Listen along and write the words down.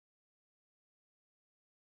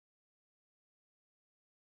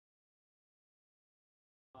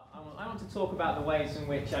want to talk about the ways in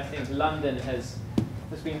which I think London has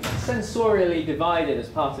been sensorially divided as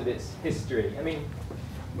part of its history. I mean,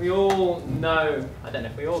 we all know, I don't know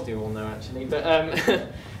if we all do all know actually, but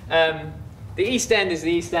the East End is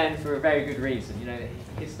the East End for a very good reason. You know,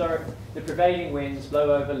 the prevailing winds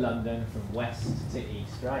blow over London from west to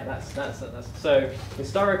east, right? That's so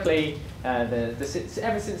historically, ever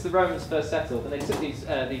since the Romans first settled, and they took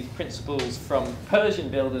these principles from Persian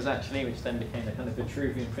builders actually, which then became the kind of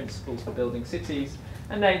Vitruvian principles for building cities,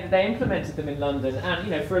 and they implemented them in London. And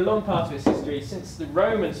you know, for a long part of its history, since the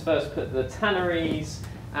Romans first put the tanneries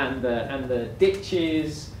and the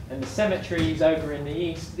ditches and the cemeteries over in the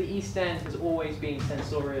East End has always been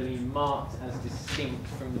sensorially marked as distinct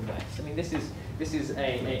from the West. I mean, this is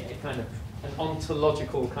a kind of an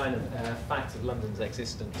ontological kind of fact of London's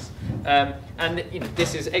existence, and you know,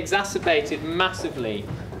 this is exacerbated massively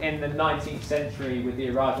in the 19th century with the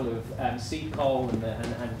arrival of sea coal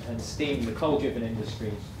and steam, the coal-driven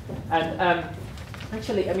industry, and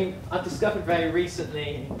actually, I mean, I've discovered very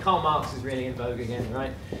recently, Karl Marx is really in vogue again,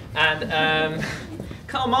 right? And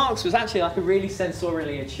Karl Marx was actually like a really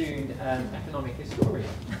sensorially attuned economic historian.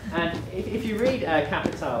 And if you read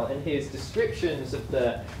Capital and his descriptions of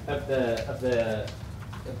the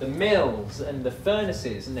mills and the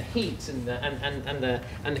furnaces and the heat and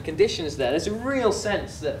the conditions there's a real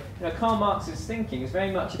sense that, you know, Karl Marx's thinking is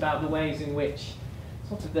very much about the ways in which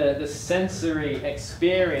sort of the sensory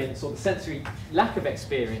experience, or the sensory lack of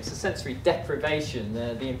experience, the sensory deprivation,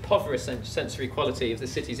 the impoverished sensory quality of the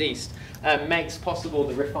city's east makes possible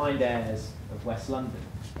the refined airs of West London.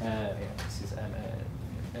 This is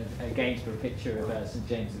against a picture of St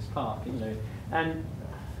James's Park, you know, and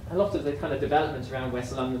a lot of the kind of development around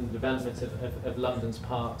West London, the development of London's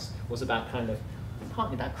parks, was about kind of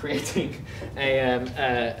partly about creating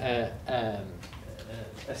a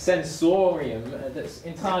sensorium that's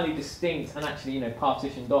entirely distinct and actually, you know,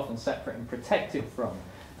 partitioned off and separate and protected from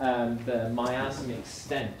the miasmic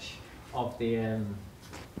stench of the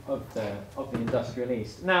industrial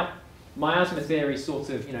East. Now, miasma theory sort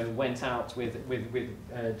of, you know, went out with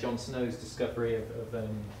John Snow's discovery of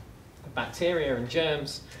bacteria and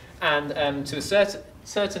germs, and to a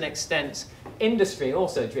certain extent, industry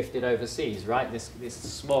also drifted overseas, right? This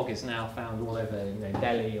smog is now found all over, you know,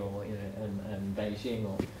 Delhi or, you know, and Beijing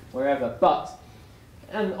or wherever. But,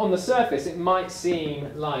 and on the surface, it might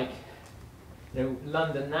seem like, you know,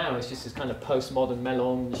 London now is just this kind of postmodern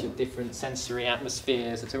melange of different sensory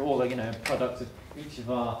atmospheres that are all, you know, a product of each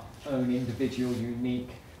of our own individual,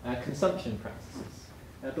 unique consumption practices.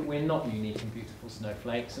 But we're not unique and beautiful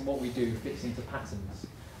snowflakes, and what we do fits into patterns.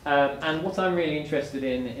 And what I'm really interested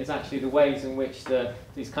in is actually the ways in which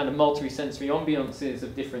these kind of multi-sensory ambiances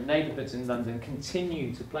of different neighbourhoods in London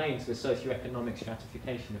continue to play into the socio-economic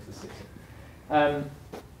stratification of the city. I'm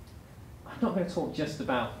not going to talk just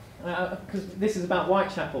about, because this is about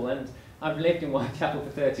Whitechapel, and I've lived in Whitechapel for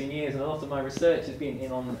 13 years, and a lot of my research has been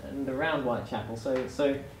in on and around Whitechapel, so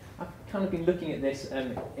I've kind of been looking at this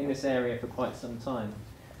in this area for quite some time.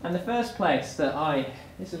 And the first place that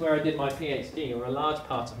this is where I did my PhD, or a large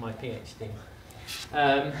part of my PhD.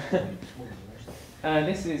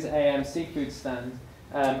 This is a seafood stand.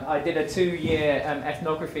 I did a 2-year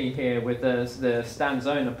ethnography here with the stand's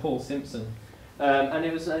owner, Paul Simpson. And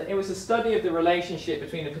it was a study of the relationship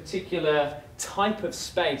between a particular type of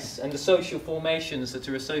space and the social formations that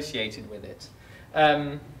are associated with it.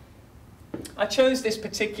 I chose this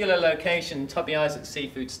particular location, Tubby Isaac's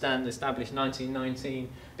seafood stand, established 1919,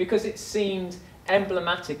 because it seemed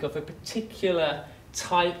emblematic of a particular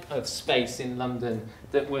type of space in London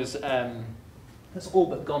that was that's all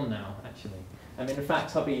but gone now, actually. I mean, in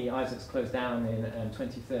fact, Tubby Isaac's closed down in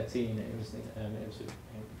 2013. It was an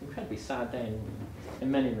incredibly sad day in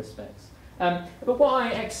many respects. But what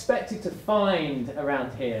I expected to find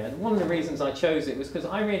around here, and one of the reasons I chose it was because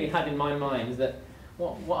I really had in my mind that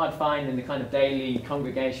what I'd find in the kind of daily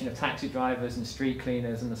congregation of taxi drivers and street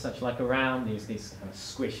cleaners and the such like around these kind of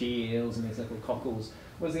squishy eels and these little cockles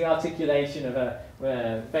was the articulation of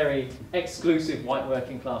a very exclusive white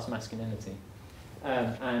working class masculinity.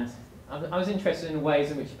 And I was interested in ways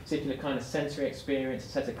in which a particular kind of sensory experience, a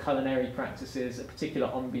set of culinary practices, a particular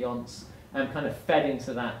ambiance, kind of fed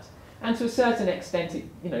into that. And to a certain extent,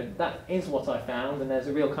 that is what I found, and there's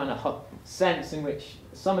a real kind of sense in which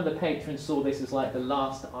some of the patrons saw this as like the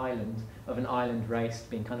last island of an island race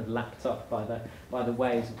being kind of lapped up by the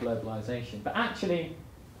waves of globalization. But actually,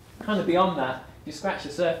 kind of beyond that, if you scratch the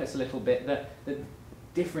surface a little bit,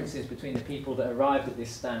 differences between the people that arrived at this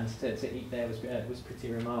stand to eat there was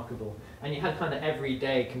pretty remarkable. And you had kind of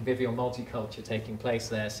everyday convivial multiculture taking place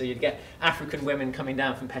there. So you'd get African women coming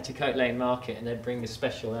down from Petticoat Lane Market, and they'd bring this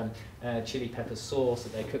special chili pepper sauce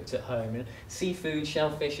that they cooked at home. And seafood,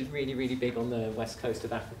 shellfish is really, really big on the west coast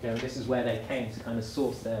of Africa, and this is where they came to kind of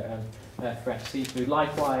source their fresh seafood.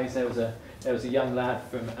 Likewise, there was a young lad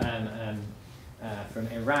from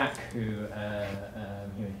Iraq who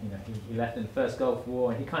he left in the first Gulf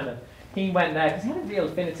War, and he went there because he had a real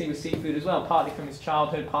affinity with seafood as well, partly from his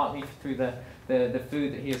childhood, partly through the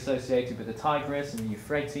food that he associated with the Tigris and the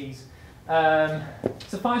Euphrates.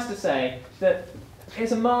 Suffice to say that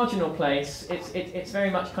it's a marginal place. It's very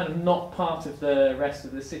much kind of not part of the rest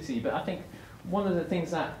of the city, but I think one of the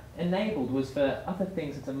things that enabled was for other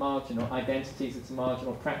things that are marginal, identities that are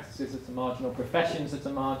marginal, practices that are marginal, professions that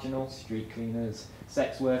are marginal, street cleaners,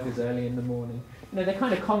 sex workers early in the morning. They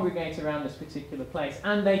kind of congregate around this particular place,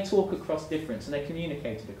 and they talk across difference, and they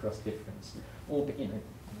communicated across difference.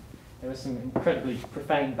 There was some incredibly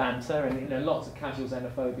profane banter, and lots of casual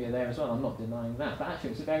xenophobia there as well. I'm not denying that, but actually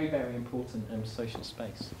it was a very, very important social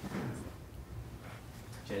space.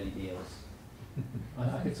 Jelly deals.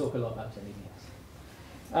 I could talk a lot about jelly deals.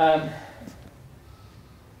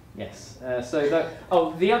 Yes.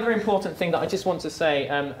 The other important thing that I just want to say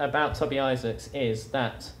about Tubby Isaacs is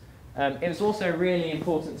that it was also a really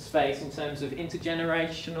important space in terms of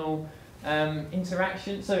intergenerational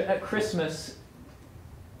interaction. So at Christmas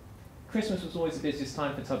was always the busiest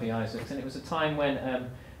time for Tubby Isaacs, and it was a time when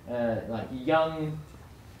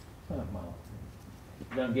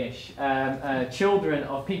youngish children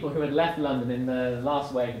of people who had left London in the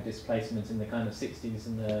last wave of displacement in the kind of 60s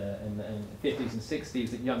and the 50s and 60s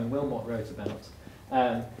that Young and Wilmot wrote about.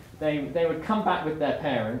 They would come back with their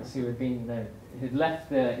parents who had left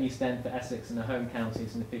the East End for Essex and the home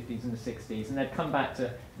counties in the 50s and the 60s, and they'd come back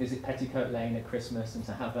to visit Petticoat Lane at Christmas and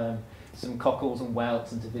to have some cockles and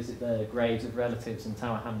welts and to visit the graves of relatives in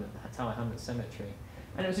Tower Hamlet Cemetery.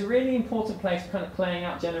 And it was a really important place for kind of playing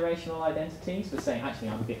out generational identities, for saying, actually,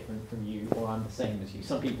 I'm different from you, or I'm the same as you.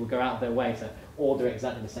 Some people would go out of their way to order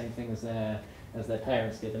exactly the same thing as their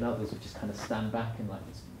parents did, and others would just kind of stand back and you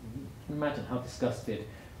can imagine how disgusted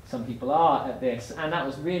some people are at this. And that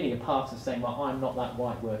was really a part of saying, well, I'm not that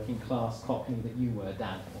white working class cockney that you were,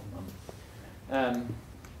 Dad or Mum.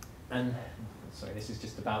 And sorry, this is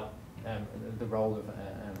just about the role of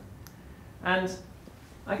and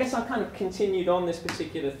I guess I've kind of continued on this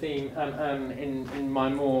particular theme in my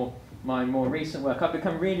more recent work. I've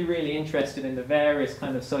become really, really interested in the various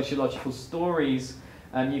kind of sociological stories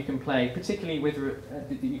you can play, particularly with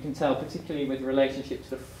relationship to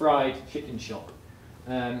the fried chicken shop,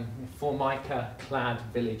 Formica-clad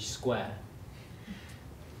village square.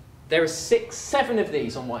 There are 7 of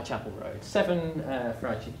these on Whitechapel Road, 7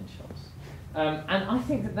 fried chicken shops, and I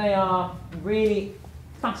think that they are really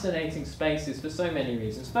fascinating spaces for so many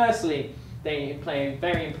reasons. Firstly, they play a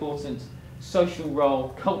very important social role,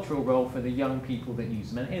 cultural role for the young people that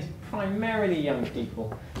use them, and it is primarily young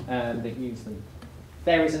people that use them.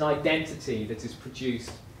 There is an identity that is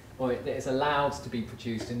produced, or that is allowed to be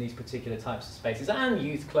produced in these particular types of spaces, and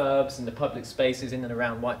youth clubs and the public spaces in and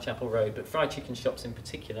around Whitechapel Road, but fried chicken shops in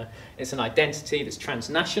particular. It's an identity that's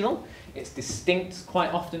transnational. It's distinct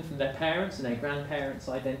quite often from their parents' and their grandparents'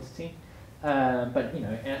 identity. And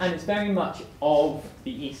it's very much of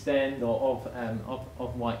the East End or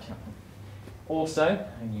of Whitechapel. Also,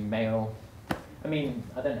 and you may all, I don't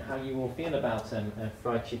know how you all feel about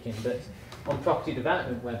fried chicken, but on property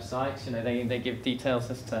development websites, they give details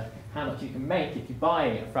as to how much you can make if you buy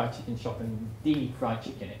a fried chicken shop and de-fried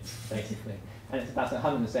chicken it, basically. And it's about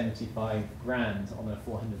 175 grand on a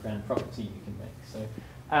 400 grand property you can make. So,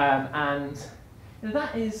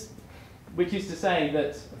 that is, which is to say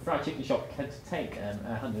that a fried chicken shop can take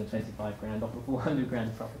 125 grand off a 400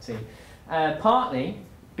 grand property, partly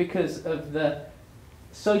because of the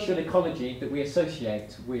social ecology that we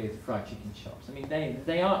associate with fried chicken shops.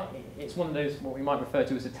 They are, it's one of those, what we might refer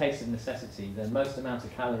to as a taste of necessity, the most amount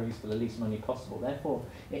of calories for the least money possible. Therefore,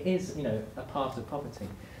 it is, a part of poverty.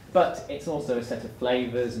 But it's also a set of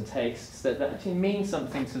flavours and tastes that actually mean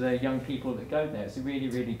something to the young people that go there. It's a really,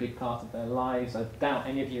 really big part of their lives. I doubt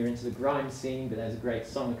any of you are into the grime scene, but there's a great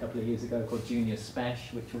song a couple of years ago called Junior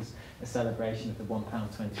Spesh, which was a celebration of the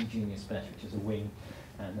 £1.20 Junior Spesh, which is a wing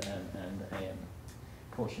and a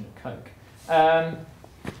portion of Coke.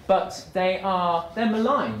 But they're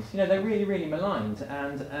maligned. They're really, really maligned,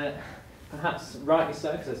 and perhaps rightly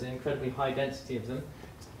so, because there's an incredibly high density of them.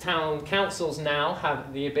 Town councils now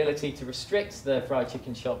have the ability to restrict the fried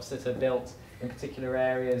chicken shops that are built in particular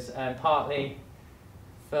areas, partly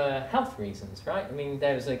for health reasons, right? I mean,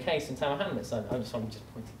 there was a case in Tower Hamlets, I'm just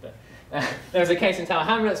pointing, but there was a case in Tower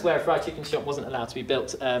Hamlets where a fried chicken shop wasn't allowed to be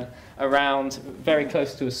built around, very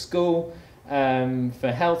close to a school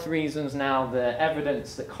for health reasons. Now, the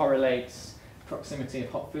evidence that correlates proximity of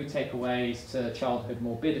hot food takeaways to childhood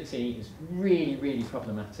morbidity is really, really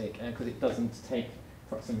problematic because it doesn't take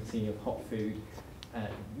proximity of hot food.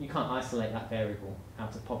 You can't isolate that variable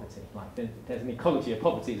out of poverty. Like there's an ecology of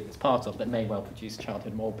poverty that it's part of that may well produce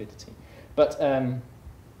childhood morbidity. But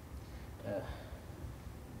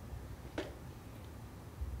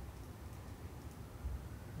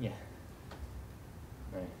yeah.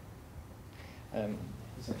 No.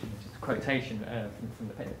 Just a quotation from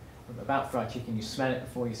the paper about fried chicken. You smell it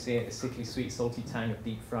before you see it, the sickly sweet salty tang of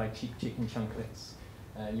deep fried cheap chicken chunklets.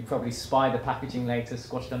 You probably spy the packaging later,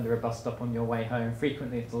 squashed under a bus stop on your way home.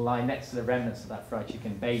 Frequently it'll lie next to the remnants of that fried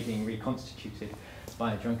chicken, being reconstituted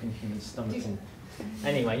by a drunken human stomach.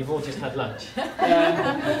 Anyway, you've all just had lunch.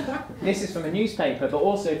 This is from a newspaper, but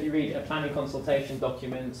also if you read a planning consultation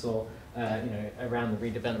documents or around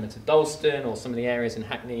the redevelopment of Dalston or some of the areas in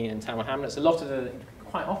Hackney and Tower Hamlets,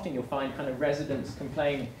 quite often you'll find kind of residents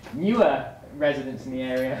complaining, newer residents in the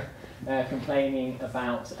area, complaining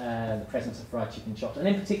about the presence of fried chicken shops, and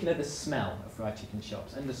in particular the smell of fried chicken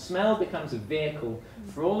shops. And the smell becomes a vehicle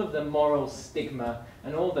for all of the moral stigma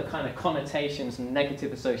and all the kind of connotations and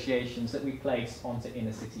negative associations that we place onto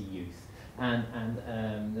inner city youth.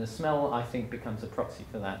 And the smell, I think, becomes a proxy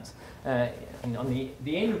for that. And on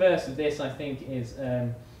the inverse of this, I think, is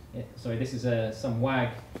this is some wag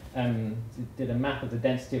did a map of the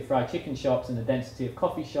density of fried chicken shops and the density of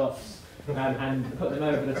coffee shops. And put them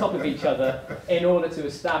over the top of each other in order to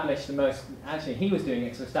establish the most, actually he was doing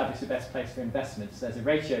it to establish the best place for investments. There's a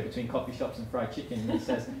ratio between coffee shops and fried chicken that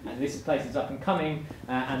says this place is up and coming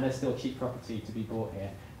and there's still cheap property to be bought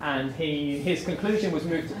here. And his conclusion was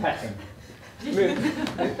move to Peckham.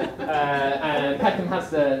 And Peckham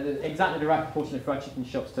has exactly the right proportion of fried chicken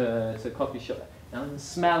shops to coffee shops. Now, the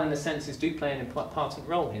smell and the senses do play an important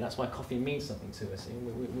role here. That's why coffee means something to us.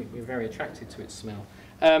 We're very attracted to its smell.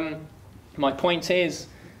 My point is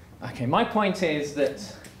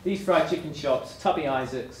that these fried chicken shops, Tubby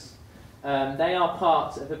Isaacs, they are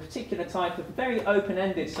part of a particular type of very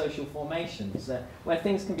open-ended social formations where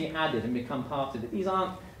things can be added and become part of it.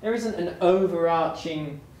 There isn't an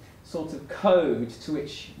overarching sort of code to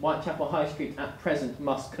which Whitechapel High Street at present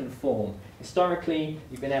must conform. Historically,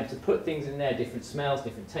 you've been able to put things in there, different smells,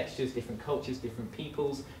 different textures, different cultures, different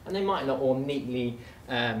peoples, and they might not all neatly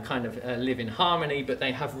live in harmony, but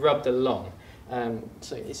they have rubbed along.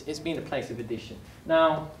 So it's been a place of addition.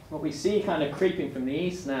 Now, what we see kind of creeping from the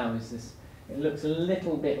east now is this, it looks a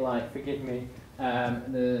little bit like, forgive me,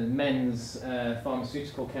 the men's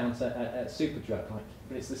pharmaceutical counter at Superdrug,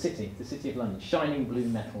 but it's the city of London, shining blue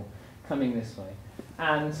metal coming this way.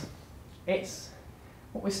 And it's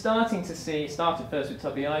what we're starting to see, started first with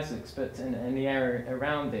Tubby Isaacs, but in the area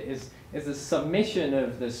around it, is the submission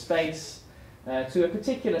of the space to a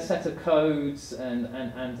particular set of codes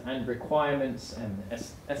and requirements, and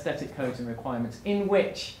aesthetic codes and requirements, in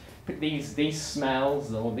which these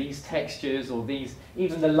smells or these textures or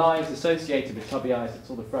even the lives associated with Tubby Isaacs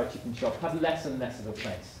or the fried chicken shop have less and less of a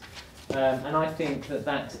place. And I think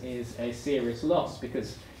that is a serious loss,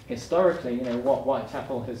 because historically, what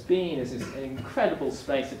Whitechapel has been is this incredible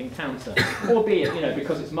space of encounter, albeit,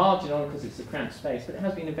 because it's marginal, because it's a cramped space, but it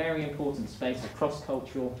has been a very important space of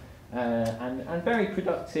cross-cultural and very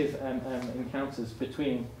productive encounters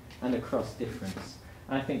between and across difference.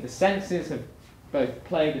 And I think the senses have both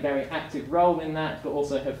played a very active role in that, but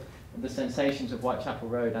also have the sensations of Whitechapel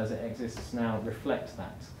Road as it exists now reflect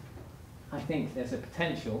that. I think there's a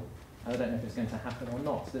potential, I don't know if it's going to happen or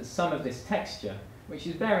not, that some of this texture, which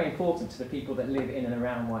is very important to the people that live in and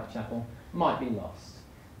around Whitechapel, might be lost.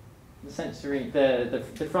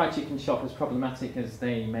 The fried chicken shop, as problematic as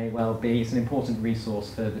they may well be, is an important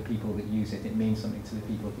resource for the people that use it. It means something to the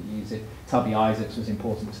people that use it. Tubby Isaacs was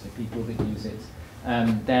important to the people that use it.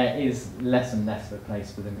 There is less and less of a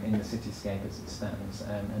place for them in the cityscape as it stands,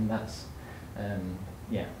 and that's,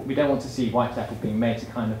 we don't want to see Whitechapel being made to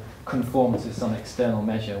kind of conform to some external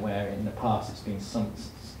measure where in the past it's been some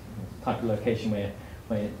type of location where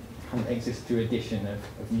it kind of exists through addition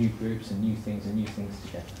of new groups and new things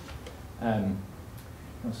together.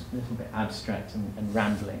 It was a little bit abstract and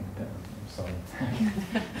rambling, but I'm sorry.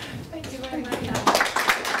 Thank you very much.